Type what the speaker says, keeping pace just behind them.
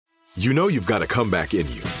You know you've got a comeback in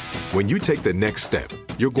you. When you take the next step,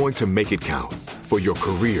 you're going to make it count. For your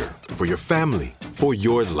career, for your family, for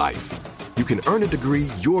your life. You can earn a degree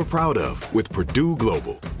you're proud of with Purdue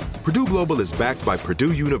Global. Purdue Global is backed by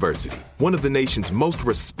Purdue University, one of the nation's most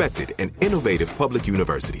respected and innovative public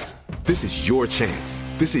universities. This is your chance.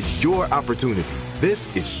 This is your opportunity.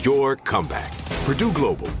 This is your comeback. Purdue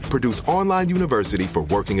Global, Purdue's online university for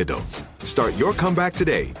working adults. Start your comeback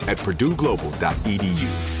today at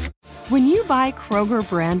purdueglobal.edu. When you buy Kroger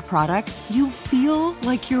brand products, you feel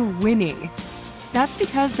like you're winning. That's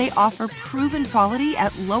because they offer proven quality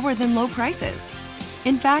at lower than low prices.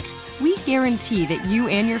 In fact, we guarantee that you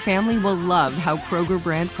and your family will love how Kroger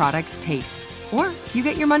brand products taste, or you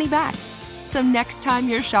get your money back. So next time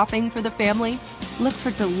you're shopping for the family, look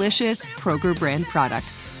for delicious Kroger brand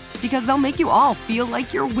products, because they'll make you all feel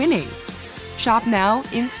like you're winning. Shop now,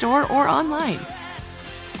 in-store, or online.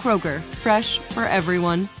 Kroger, fresh for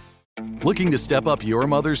everyone. Looking to step up your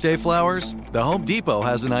Mother's Day flowers? The Home Depot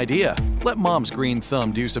has an idea. Let Mom's green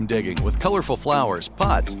thumb do some digging with colorful flowers,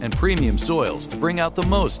 pots, and premium soils to bring out the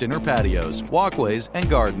most in her patios, walkways, and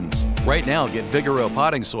gardens. Right now, get Vigoro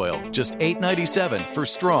potting soil, just $8.97 for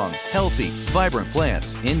strong, healthy, vibrant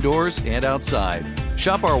plants indoors and outside.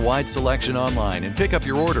 Shop our wide selection online and pick up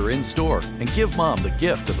your order in-store and give Mom the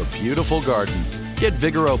gift of a beautiful garden. Get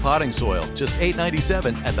Vigoro potting soil, just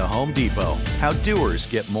 $8.97 at the Home Depot. How doers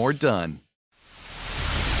get more done.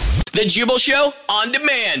 The Jubal Show on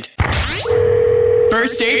demand.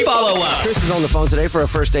 First date follow-up. Chris is on the phone today for a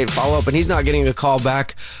first date follow-up, and he's not getting a call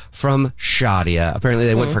back from Shadia. Apparently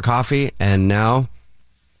they went for coffee, and now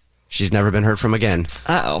she's never been heard from again.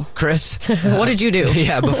 Uh-oh. Chris? What did you do?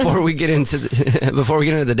 Yeah, before we get into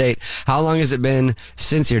the date, how long has it been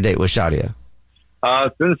since your date with Shadia?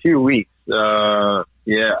 It's been a few weeks.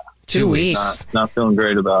 Yeah. 2 weeks. Not feeling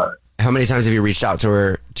great about it. How many times have you reached out to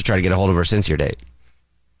her to try to get a hold of her since your date?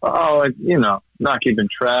 Oh, not keeping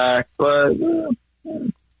track, but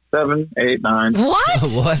 7, 8, 9. What?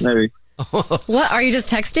 What? Maybe. What? Are you just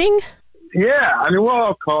texting? Yeah. I mean, well,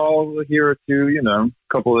 I'll call here or two, a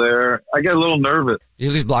couple there. I get a little nervous.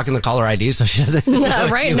 You're just blocking the caller ID so she doesn't know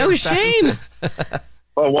Right? No shame.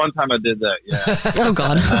 Well, one time I did that, yeah. Oh,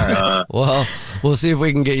 God. All right. Well, we'll see if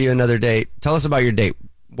we can get you another date. Tell us about your date.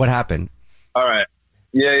 What happened? All right.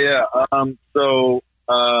 Yeah. So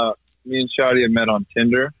me and Shadia met on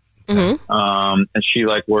Tinder. Mm-hmm. And she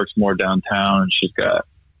works more downtown, and she's got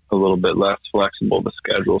a little bit less flexible of a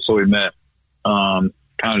schedule. So we met kind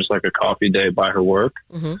of just like a coffee date by her work.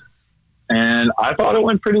 Mm-hmm. And I thought it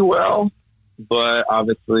went pretty well, but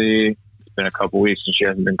obviously it's been a couple weeks and she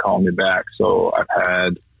hasn't been calling me back. So I've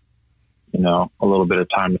had, a little bit of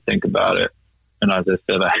time to think about it. And as I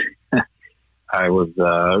said, I was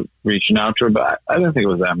reaching out to her, but I didn't think it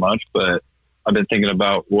was that much, but I've been thinking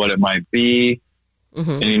about what it might be.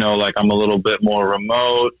 Mm-hmm. And, I'm a little bit more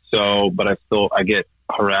remote. So, but I get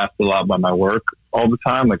harassed a lot by my work all the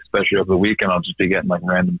time, especially over the weekend. I'll just be getting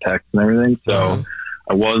random texts and everything. So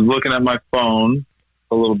I was looking at my phone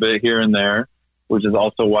a little bit here and there, which is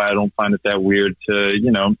also why I don't find it that weird to,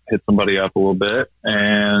 hit somebody up a little bit.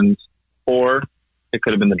 Or it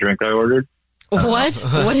could have been the drink I ordered. What?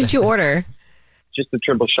 What did you order? Just a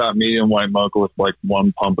triple shot medium white mocha with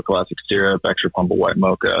 1 pump of classic syrup, extra pump of white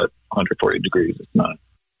mocha at 140 degrees. It's not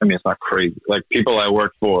crazy. People I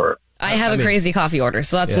work for. I have a crazy coffee order,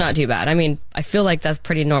 so that's not too bad. I mean, I feel like that's a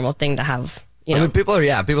pretty normal thing to have. People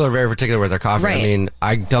are very particular with their coffee. Right. I mean,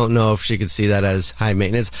 I don't know if she could see that as high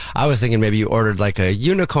maintenance. I was thinking maybe you ordered a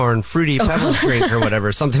unicorn fruity pebbles drink or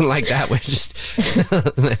whatever, something like that, which just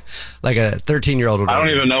like a 13-year-old would. I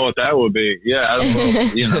don't even know what that would be. Yeah, I don't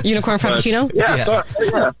know. Unicorn frappuccino. Yeah.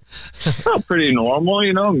 Felt pretty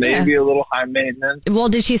normal. Maybe a little high maintenance. Well,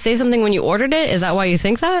 did she say something when you ordered it? Is that why you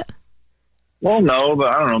think that? Well, no,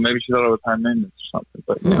 but I don't know. Maybe she thought it was high maintenance or something.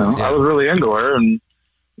 But I was really into her, and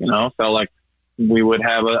felt like we would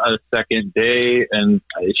have a second day, and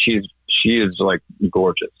she is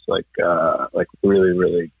gorgeous, really,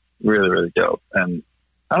 really, really, really dope. And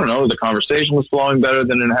I don't know, the conversation was flowing better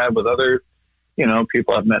than it had with other,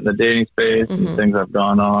 people I've met in the dating space and things I've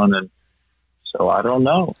gone on. And so I don't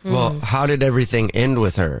know. Well, how did everything end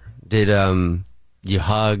with her? Did you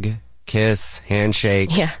hug, kiss,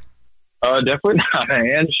 handshake? Yeah. Definitely not a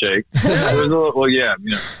handshake. There was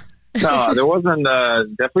no, there wasn't,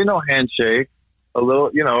 definitely no handshake. A little,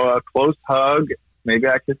 a close hug. Maybe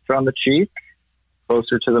I kissed her on the cheek,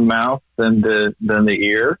 closer to the mouth than the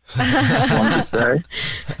ear. I say.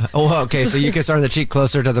 Oh, okay. So you kissed her on the cheek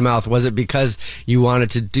closer to the mouth. Was it because you wanted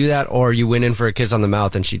to do that, or you went in for a kiss on the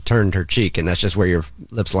mouth and she turned her cheek, and that's just where your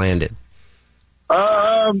lips landed?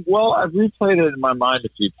 Well, I've replayed it in my mind a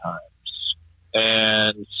few times,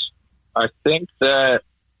 and I think that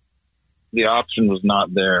the option was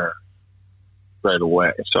not there right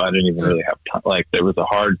away, so I didn't even really have time. Like, there was a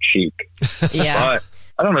hard cheek. Yeah. But,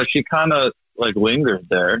 I don't know, she kind of, like, lingered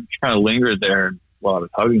there. She kind of lingered there while I was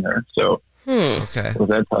hugging her, so Okay. what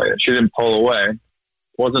did I tell you? She didn't pull away. It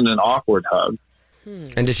wasn't an awkward hug.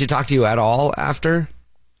 And did she talk to you at all after?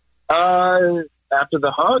 After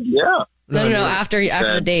the hug, yeah. No, after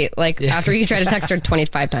the date. Like, after you try to text her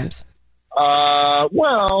 25 times.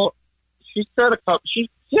 Well, she said a couple. She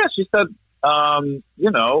said,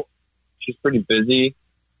 you know, she's pretty busy,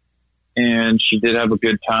 and she did have a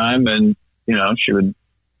good time, and you know, she would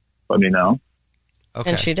let me know.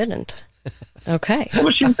 Okay. And she didn't. Okay.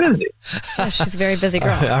 Well, she's busy. Yeah, she's a very busy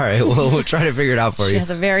girl. All right. Well, we'll try to figure it out for She you.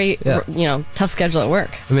 has a very, tough schedule at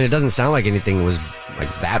work. I mean, it doesn't sound like anything was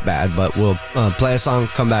like that bad, but we'll play a song,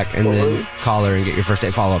 come back, and then call her and get your first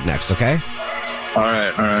date follow-up next, okay? All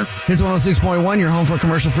right. Hits 106.1, you're home for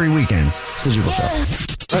commercial-free weekends. It's the Jubal Show.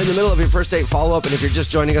 Right in the middle of your first date follow-up, and if you're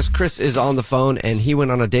just joining us, Chris is on the phone, and he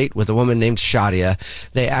went on a date with a woman named Shadia.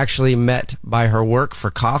 They actually met by her work for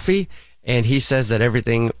coffee, and he says that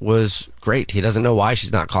everything was great. He doesn't know why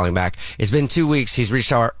she's not calling back. It's been 2 weeks. He's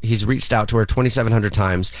reached out to her 2,700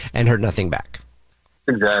 times and heard nothing back.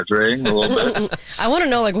 Exaggerating a little bit. I want to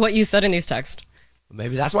know, like, what you said in these texts.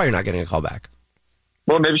 Maybe that's why you're not getting a call back.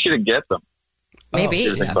 Well, maybe she didn't get them. Maybe.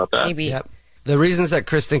 Think about that. Maybe. Yep. The reasons that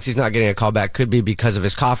Chris thinks he's not getting a call back could be because of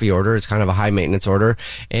his coffee order. It's kind of a high maintenance order.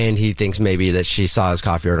 And he thinks maybe that she saw his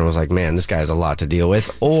coffee order and was like, man, this guy has a lot to deal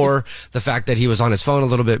with. Or the fact that he was on his phone a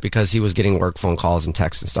little bit because he was getting work phone calls and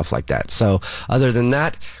texts and stuff like that. So other than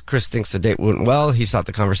that, Chris thinks the date went well. He thought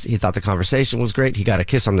the conversation was great. He got a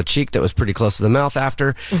kiss on the cheek that was pretty close to the mouth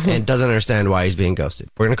after and doesn't understand why he's being ghosted.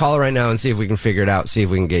 We're going to call her right now and see if we can figure it out. See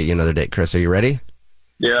if we can get you another date. Chris, are you ready?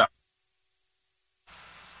 Yeah.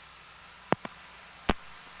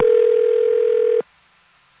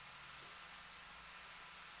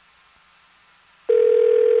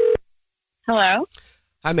 Hello?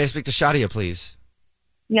 Hi, may I speak to Shadia, please?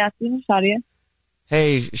 Yes, this is Shadia.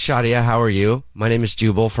 Hey, Shadia, how are you? My name is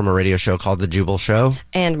Jubal from a radio show called The Jubal Show.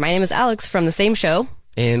 And my name is Alex from the same show.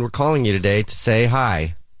 And we're calling you today to say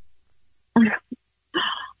hi.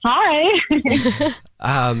 Hi.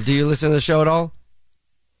 Do you listen to the show at all?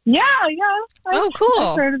 Yeah. Cool.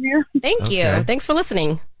 I've heard of you. Thank you. Okay. Thanks for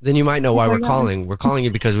listening. Then you might know why Oh my we're God. calling. We're calling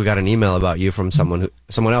you because we got an email about you from someone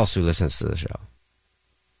else who listens to the show.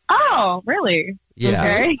 Oh, really? Yeah.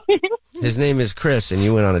 Okay. His name is Chris, and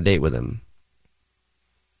you went on a date with him.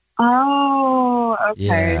 Oh,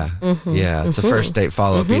 okay. Yeah, yeah. It's a first date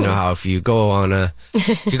follow up. You know how if you go on a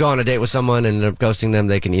date with someone and end up ghosting them,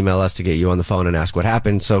 they can email us to get you on the phone and ask what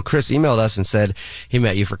happened. So Chris emailed us and said he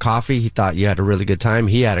met you for coffee. He thought you had a really good time.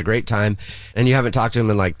 He had a great time, and you haven't talked to him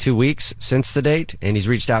in like 2 weeks since the date. And he's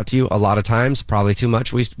reached out to you a lot of times, probably too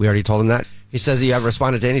much. We already told him that. He says that you haven't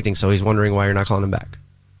responded to anything, so he's wondering why you're not calling him back.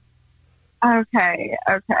 Okay.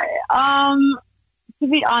 To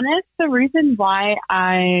be honest, the reason why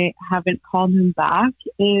I haven't called him back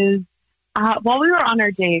is while we were on our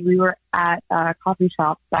date, we were at a coffee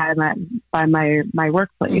shop by my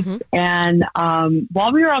workplace, and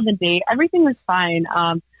while we were on the date, everything was fine.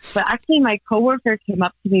 But actually, my coworker came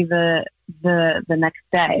up to me the next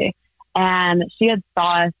day, and she had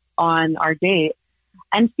saw us on our date,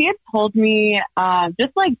 and she had told me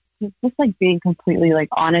just like being completely like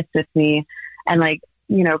honest with me, and like,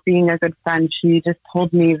 you know, being a good friend, she just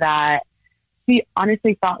told me that she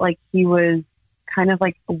honestly thought like he was kind of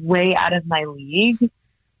like way out of my league.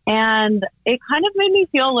 And it kind of made me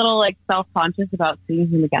feel a little like self-conscious about seeing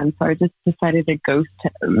him again. So I just decided to ghost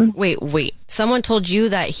him. Wait. Someone told you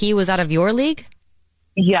that he was out of your league?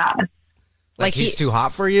 Yeah. Like he's too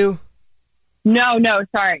hot for you? No,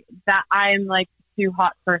 sorry. That I'm like too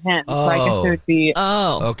hot for him. So I guess it would be...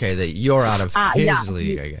 Oh. Okay, that you're out of his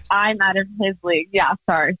league, I guess. I'm out of his league. Yeah,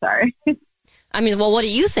 sorry. I mean, well, what do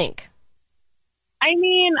you think? I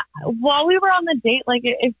mean, while we were on the date, like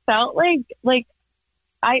it felt like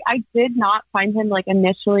I did not find him like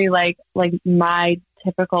initially like my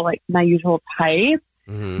typical, like my usual type.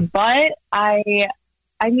 But I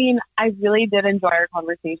mean, I really did enjoy our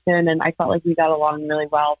conversation, and I felt like we got along really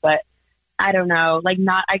well. But I don't know, like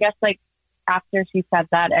I guess like after she said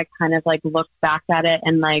that, I kind of like looked back at it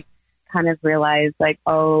and like kind of realized like,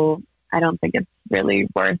 oh, I don't think it's really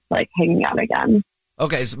worth like hanging out again.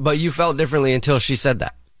 Okay, but you felt differently until she said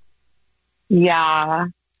that. Yeah.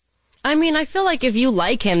 I mean, I feel like if you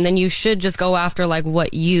like him, then you should just go after like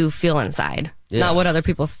what you feel inside, not what other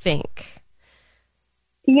people think.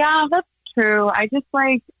 Yeah, that's true. I just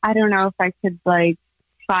like, I don't know if I could like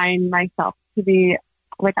find myself to be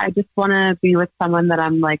like, I just want to be with someone that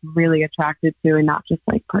I'm like really attracted to and not just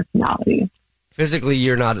like personality. Physically,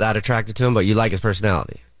 you're not that attracted to him, but you like his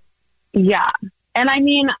personality. Yeah. And I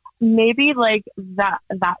mean, maybe like that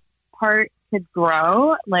part could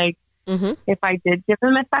grow. Like if I did give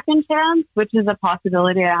him a second chance, which is a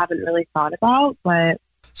possibility I haven't really thought about, but.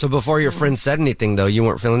 So before your friend said anything though, you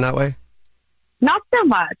weren't feeling that way? Not so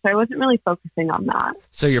much. I wasn't really focusing on that.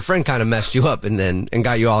 So your friend kind of messed you up and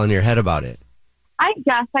got you all in your head about it. I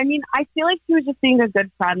guess. I mean, I feel like she was just being a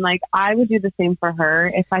good friend. Like, I would do the same for her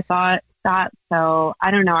if I thought that. So,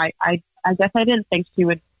 I don't know. I guess I didn't think she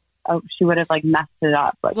would have, like, messed it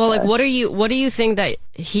up. Like, well, like, what do you think that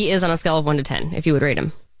he is on a scale of 1 to 10, if you would rate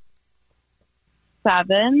him?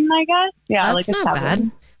 7, I guess. Yeah, that's like a not 7.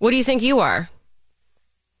 bad. What do you think you are?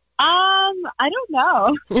 I don't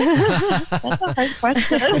know. That's a hard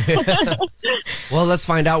question. Well, let's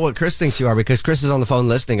find out what Chris thinks you are, because Chris is on the phone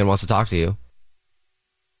listening and wants to talk to you.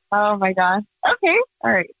 Oh my gosh. Okay.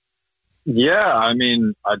 All right. Yeah, I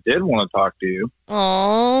mean, I did want to talk to you.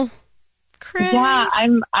 Oh, Chris. Yeah,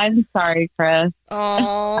 I'm sorry, Chris.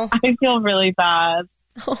 Oh, I feel really bad.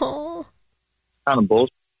 oh. Kind of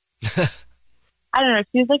bullshit. I don't know.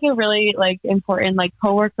 She's like a really like important like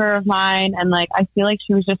coworker of mine, and like I feel like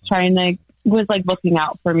she was just was like looking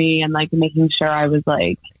out for me and like making sure I was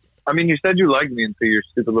like. I mean, you said you liked me until your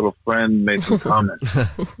stupid little friend made some comments.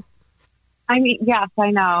 I mean, yes,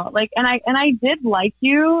 I know. Like, and I did like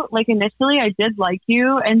you. Like initially, I did like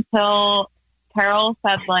you until Carol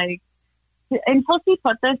said like, until she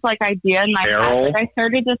put this like idea in my head. Like, I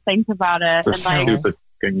started to think about it. And, like,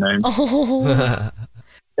 stupid name. Oh.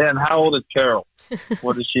 And how old is Carol?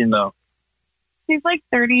 What does she know? She's like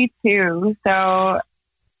 32. So,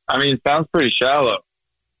 I mean, it sounds pretty shallow.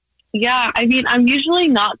 Yeah, I mean, I'm usually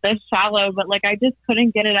not this shallow, but like I just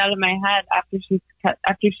couldn't get it out of my head after she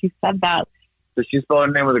said that. Does she spell her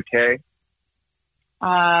name with a K?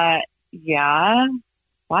 Yeah.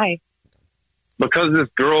 Why? Because this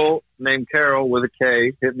girl named Carol with a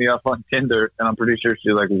K hit me up on Tinder, and I'm pretty sure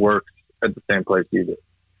she like works at the same place you do.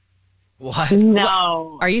 What?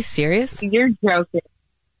 No. Are you serious? You're joking.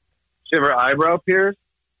 She have her eyebrow pierced,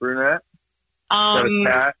 brunette. Got a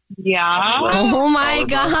cat. Yeah. Oh my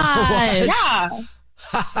god. Yeah.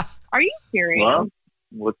 Are you serious? Well,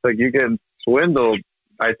 looks like you're getting swindled.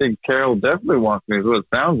 I think Carol definitely wants me. Is what it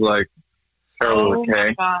sounds like. Carol with a K.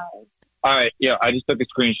 My God. All right, yeah, I just took a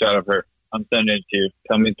screenshot of her. I'm sending it to you.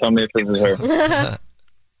 Tell me if this is her.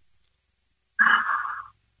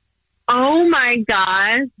 Oh my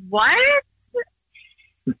gosh. What?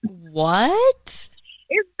 What?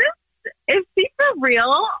 Is she for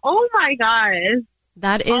real? Oh my gosh.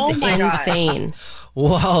 That is insane.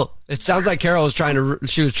 Well, it sounds like Carol was trying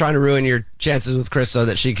to ruin your chances with Chris so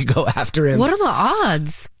that she could go after him. What are the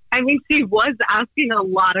odds? I mean, she was asking a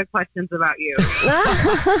lot of questions about you.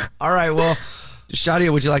 All right, well, Shadia,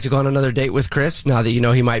 would you like to go on another date with Chris now that you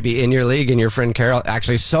know he might be in your league and your friend Carol,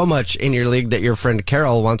 actually so much in your league that your friend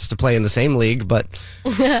Carol wants to play in the same league, but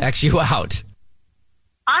X you out?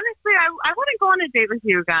 Honestly, I want to go on a date with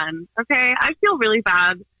you again. Okay, I feel really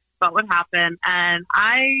bad about what happened, and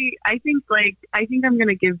I think I'm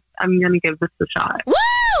gonna give this a shot.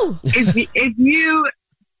 Woo! If you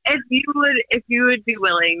would be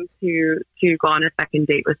willing to go on a second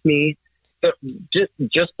date with me.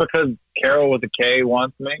 Just because Carol with a K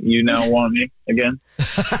wants me, you now want me again?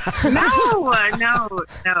 No.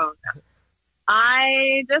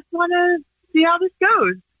 I just want to see how this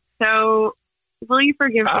goes. So, will you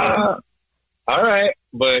forgive me? All right,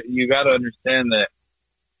 but you got to understand that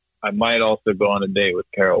I might also go on a date with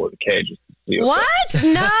Carol with a K just to see. What?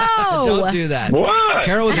 No! Don't do that. What?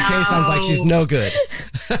 Carol with a K sounds like she's no good.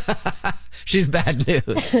 She's bad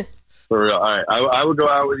news. For real. All right. I would go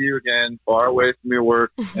out with you again, far away from your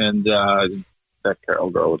work, and that Carol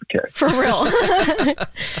girl with a K. For real.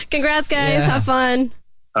 Congrats, guys. Yeah. Have fun.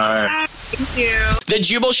 All right. Thank you. The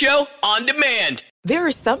Jubal Show on demand. There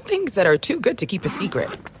are some things that are too good to keep a secret.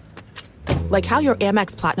 Like how your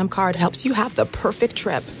Amex Platinum card helps you have the perfect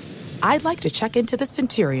trip. I'd like to check into the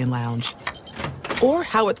Centurion Lounge. Or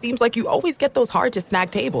how it seems like you always get those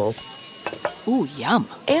hard-to-snag tables. Ooh, yum.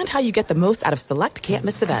 And how you get the most out of select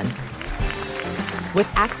can't-miss events. With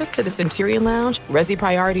access to the Centurion Lounge, Resi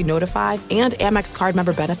Priority Notified, and Amex card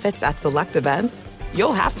member benefits at select events,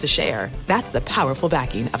 you'll have to share. That's the powerful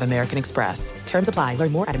backing of American Express. Terms apply.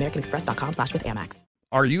 Learn more at americanexpress.com/withAmex.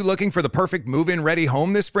 Are you looking for the perfect move-in ready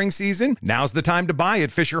home this spring season? Now's the time to buy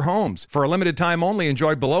at Fisher Homes. For a limited time only,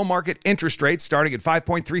 enjoy below-market interest rates starting at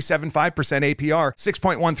 5.375% APR,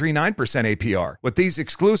 6.139% APR. With these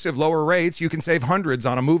exclusive lower rates, you can save hundreds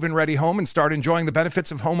on a move-in ready home and start enjoying the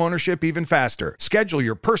benefits of homeownership even faster. Schedule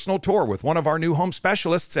your personal tour with one of our new home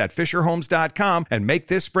specialists at FisherHomes.com and make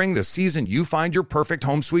this spring the season you find your perfect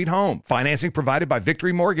home sweet home. Financing provided by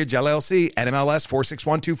Victory Mortgage, LLC, NMLS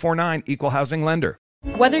 461249, Equal Housing Lender.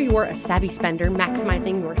 Whether you're a savvy spender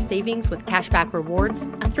maximizing your savings with cashback rewards,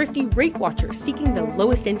 a thrifty rate watcher seeking the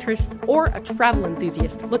lowest interest, or a travel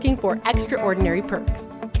enthusiast looking for extraordinary perks,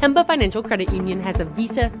 Kemba Financial Credit Union has a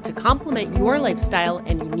visa to complement your lifestyle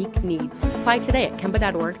and unique needs. Apply today at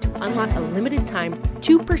Kemba.org to unlock a limited time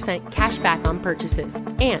 2% cash back on purchases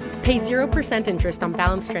and pay 0% interest on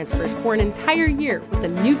balance transfers for an entire year with a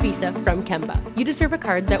new visa from Kemba. You deserve a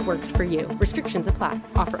card that works for you. Restrictions apply.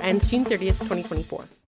 Offer ends June 30th, 2024.